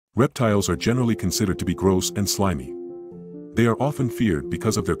Reptiles are generally considered to be gross and slimy. They are often feared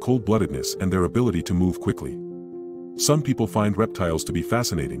because of their cold-bloodedness and their ability to move quickly. Some people find reptiles to be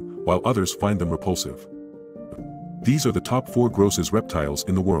fascinating, while others find them repulsive. These are the top 4 grossest reptiles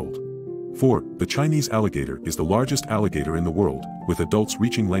in the world. 4. The Chinese alligator is the largest alligator in the world, with adults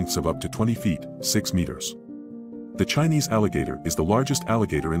reaching lengths of up to 20 feet, 6 meters. The Chinese alligator is the largest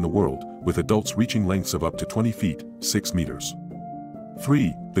alligator in the world, with adults reaching lengths of up to 20 feet, 6 meters.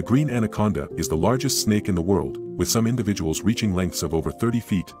 3. The green anaconda is the largest snake in the world, with some individuals reaching lengths of over 30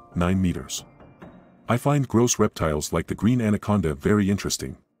 feet, 9 meters. I find gross reptiles like the green anaconda very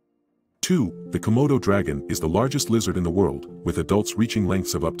interesting. 2. The Komodo dragon is the largest lizard in the world, with adults reaching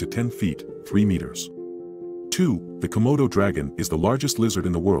lengths of up to 10 feet, 3 meters. 2. The Komodo dragon is the largest lizard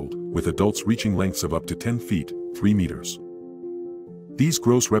in the world, with adults reaching lengths of up to 10 feet, 3 meters. These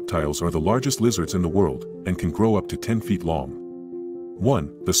gross reptiles are the largest lizards in the world, and can grow up to 10 feet long.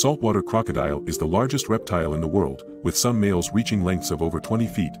 1. The saltwater crocodile is the largest reptile in the world, with some males reaching lengths of over 20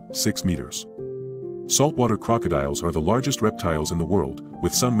 feet, 6 meters. Saltwater crocodiles are the largest reptiles in the world,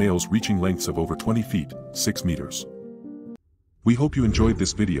 with some males reaching lengths of over 20 feet, 6 meters. We hope you enjoyed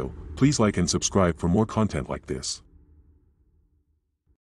this video. Please like and subscribe for more content like this.